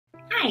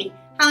Hi,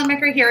 Holly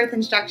Mecker here with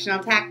Instructional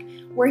Tech.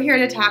 We're here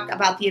to talk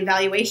about the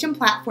evaluation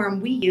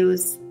platform we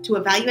use to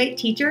evaluate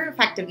teacher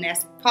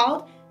effectiveness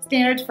called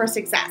Standards for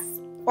Success,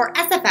 or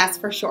SFS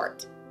for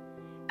short.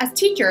 As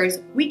teachers,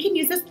 we can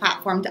use this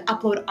platform to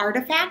upload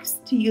artifacts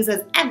to use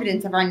as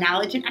evidence of our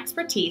knowledge and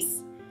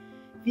expertise,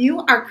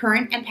 view our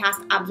current and past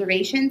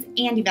observations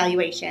and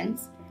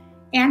evaluations,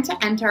 and to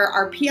enter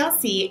our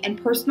PLC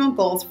and Personal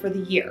Goals for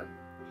the year.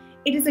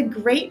 It is a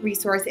great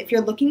resource if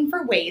you're looking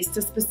for ways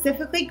to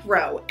specifically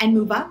grow and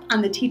move up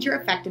on the teacher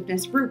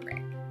effectiveness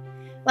rubric.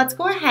 Let's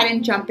go ahead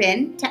and jump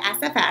in to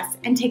SFS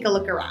and take a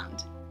look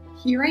around.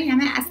 Here I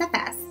am at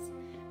SFS.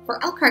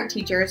 For Elkhart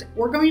teachers,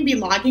 we're going to be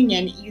logging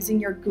in using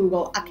your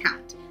Google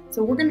account.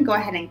 So we're going to go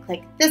ahead and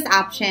click this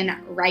option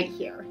right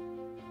here.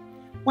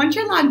 Once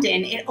you're logged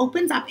in, it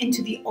opens up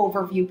into the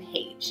overview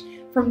page.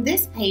 From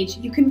this page,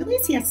 you can really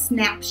see a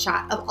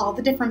snapshot of all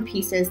the different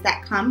pieces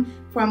that come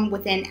from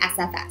within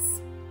SFS.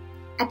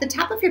 At the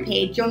top of your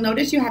page, you'll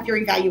notice you have your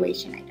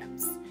evaluation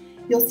items.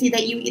 You'll see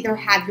that you either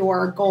have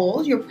your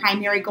goals, your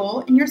primary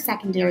goal, and your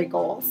secondary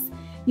goals.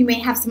 You may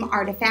have some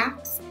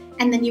artifacts,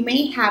 and then you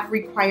may have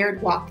required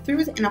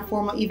walkthroughs and a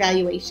formal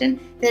evaluation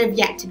that have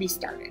yet to be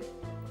started.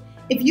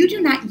 If you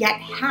do not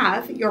yet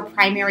have your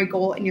primary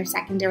goal and your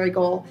secondary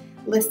goal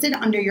listed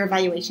under your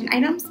evaluation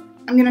items,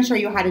 I'm going to show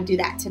you how to do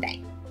that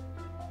today.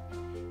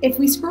 If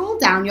we scroll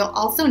down, you'll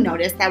also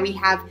notice that we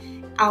have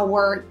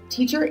our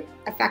teacher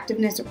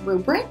effectiveness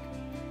rubric.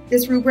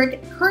 This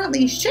rubric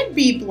currently should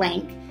be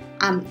blank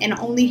and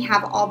only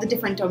have all the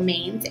different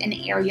domains and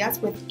areas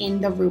within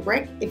the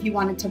rubric if you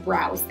wanted to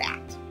browse that.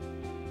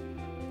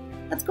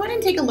 Let's go ahead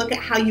and take a look at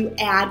how you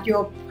add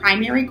your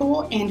primary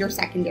goal and your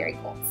secondary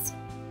goals.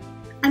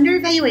 Under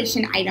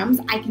evaluation items,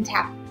 I can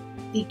tap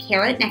the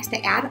caret next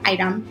to add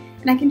item,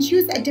 and I can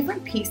choose a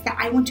different piece that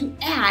I want to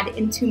add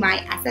into my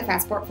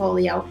SFS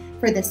portfolio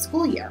for this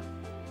school year.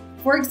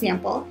 For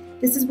example,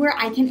 this is where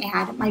I can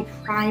add my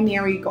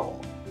primary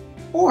goal,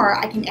 or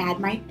I can add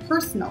my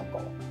personal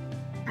goal.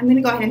 I'm going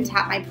to go ahead and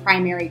tap my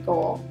primary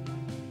goal.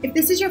 If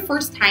this is your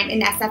first time in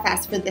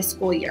SFS for this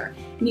school year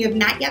and you have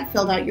not yet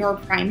filled out your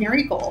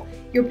primary goal,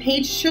 your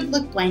page should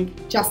look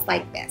blank just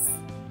like this.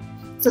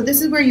 So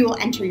this is where you will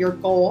enter your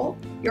goal,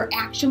 your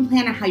action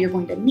plan on how you're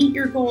going to meet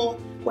your goal,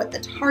 what the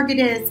target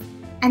is,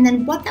 and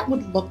then what that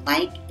would look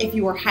like if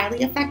you were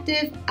highly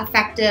effective,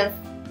 effective,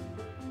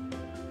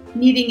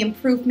 needing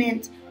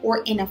improvement,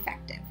 or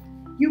ineffective.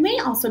 You may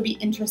also be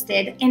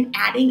interested in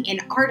adding in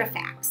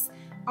artifacts.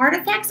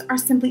 Artifacts are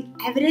simply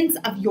evidence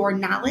of your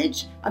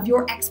knowledge, of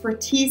your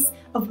expertise,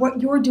 of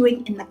what you're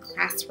doing in the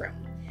classroom.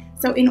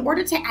 So in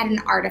order to add an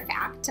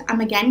artifact,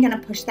 I'm again going to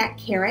push that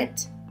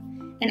caret,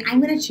 and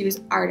I'm going to choose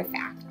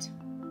artifact.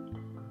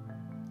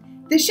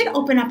 This should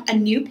open up a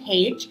new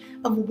page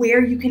of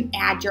where you can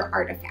add your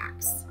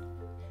artifacts.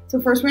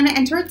 So first we're going to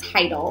enter a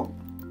title,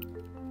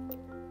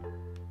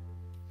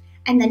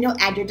 and then you'll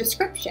add your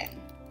description.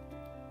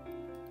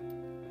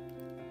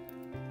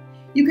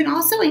 You can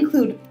also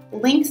include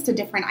links to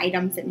different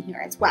items in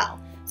here as well.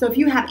 So if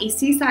you have a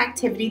Seesaw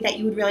activity that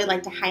you would really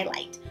like to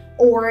highlight,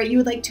 or you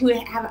would like to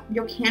have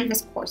your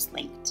Canvas course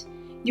linked,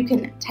 you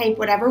can type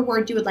whatever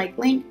word you would like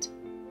linked,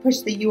 push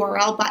the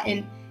URL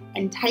button,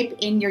 and type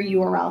in your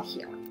URL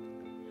here.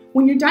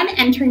 When you're done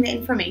entering the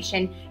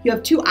information, you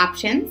have two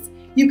options.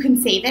 You can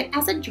save it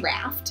as a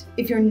draft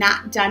if you're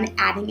not done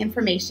adding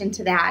information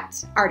to that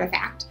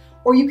artifact,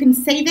 or you can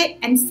save it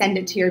and send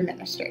it to your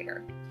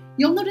administrator.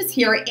 You'll notice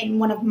here in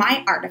one of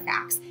my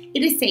artifacts,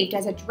 it is saved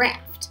as a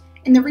draft.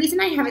 And the reason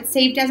I have it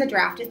saved as a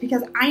draft is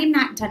because I am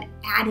not done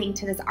adding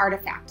to this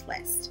artifact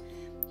list.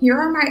 Here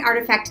are my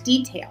artifact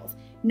details.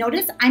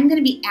 Notice I'm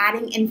going to be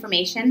adding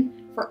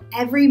information for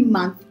every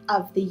month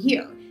of the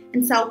year.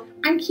 And so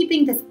I'm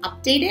keeping this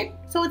updated,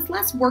 so it's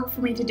less work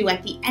for me to do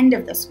at the end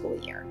of the school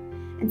year.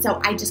 And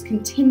so I just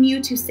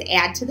continue to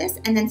add to this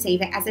and then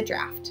save it as a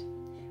draft.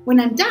 When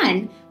I'm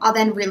done, I'll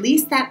then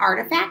release that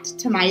artifact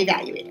to my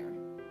evaluator.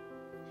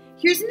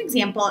 Here's an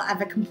example of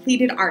a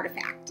completed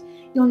artifact.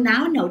 You'll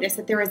now notice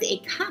that there is a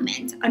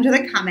comment under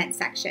the comment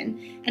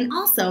section, and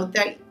also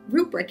the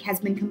rubric has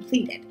been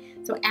completed.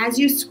 So as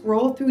you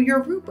scroll through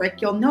your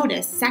rubric, you'll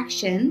notice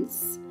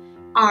sections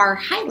are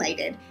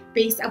highlighted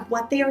based on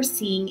what they are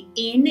seeing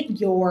in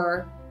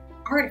your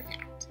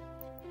artifact.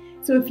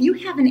 So if you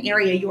have an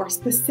area you are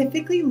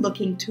specifically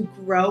looking to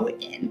grow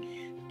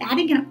in,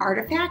 adding an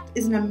artifact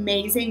is an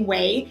amazing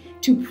way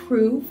to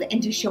prove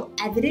and to show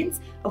evidence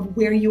of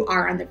where you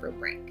are on the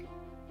rubric.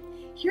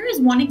 Here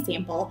is one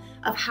example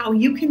of how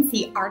you can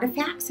see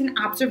artifacts and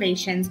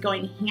observations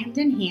going hand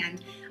in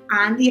hand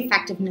on the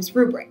effectiveness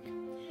rubric.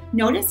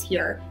 Notice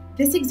here,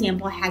 this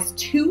example has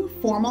two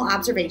formal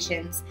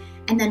observations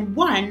and then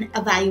one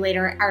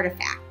evaluator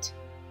artifact.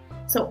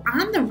 So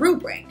on the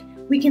rubric,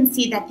 we can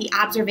see that the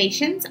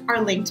observations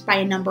are linked by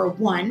a number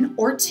 1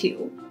 or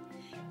 2,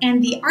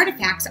 and the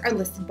artifacts are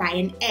listed by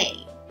an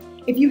A.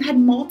 If you had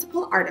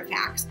multiple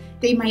artifacts,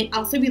 they might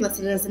also be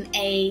listed as an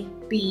A,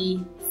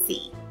 B,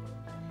 C.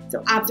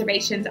 So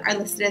observations are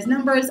listed as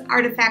numbers,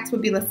 artifacts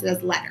would be listed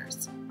as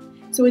letters.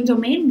 So in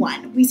domain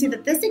 1, we see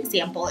that this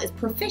example is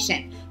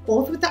proficient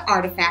both with the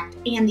artifact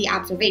and the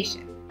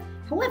observation.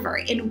 However,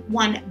 in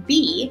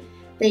 1B,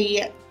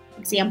 the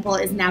example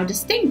is now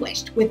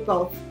distinguished with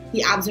both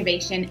the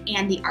observation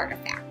and the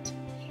artifact.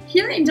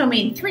 Here in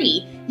domain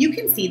 3, you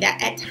can see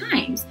that at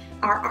times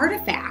our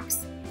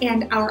artifacts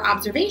and our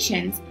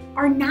observations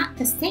are not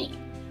the same.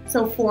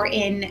 So for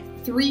in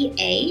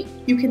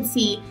 3A, you can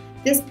see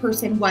this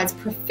person was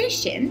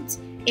proficient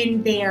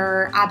in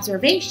their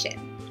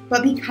observation,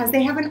 but because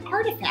they have an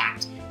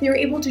artifact, they were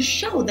able to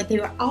show that they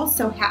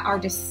also are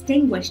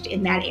distinguished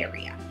in that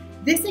area.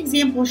 This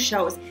example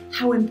shows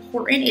how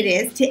important it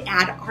is to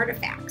add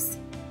artifacts.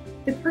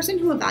 The person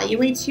who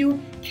evaluates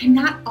you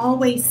cannot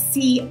always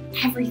see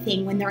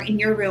everything when they're in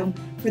your room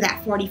for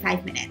that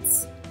 45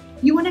 minutes.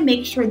 You want to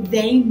make sure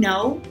they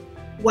know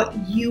what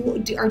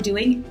you are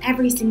doing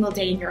every single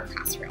day in your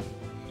classroom.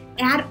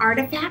 Add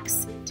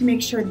artifacts to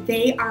make sure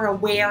they are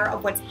aware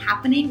of what's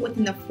happening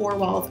within the four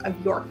walls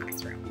of your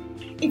classroom.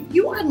 If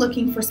you are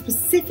looking for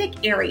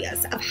specific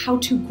areas of how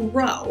to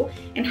grow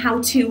and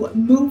how to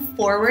move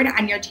forward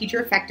on your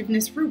teacher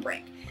effectiveness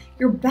rubric,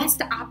 your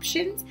best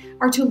options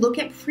are to look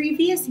at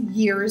previous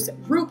year's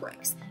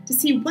rubrics to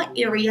see what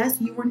areas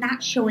you were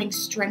not showing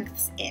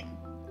strengths in.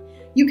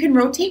 You can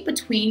rotate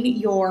between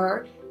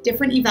your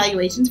different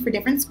evaluations for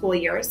different school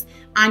years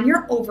on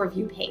your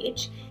overview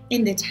page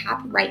in the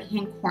top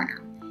right-hand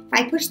corner. If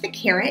I push the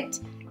caret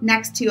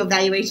next to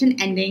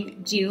evaluation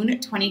ending June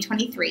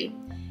 2023,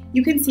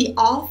 you can see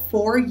all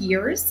 4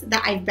 years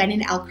that I've been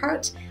in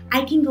Elkhart.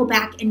 I can go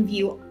back and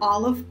view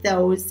all of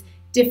those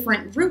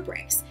different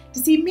rubrics to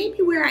see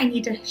maybe where I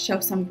need to show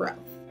some growth.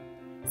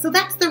 So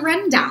that's the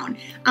rundown.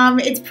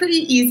 It's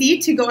pretty easy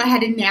to go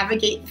ahead and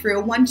navigate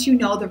through once you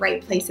know the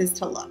right places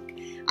to look.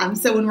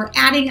 So when we're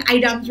adding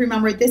items,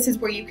 remember this is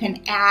where you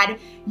can add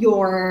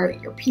your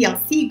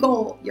PLC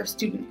goal, your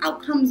student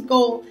outcomes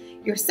goal,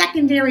 your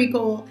secondary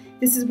goal.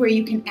 This is where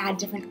you can add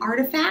different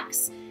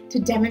artifacts to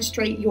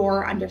demonstrate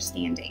your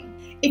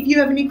understanding. If you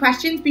have any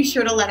questions, be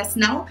sure to let us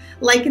know.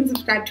 Like and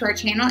subscribe to our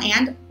channel,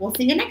 and we'll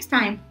see you next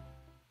time.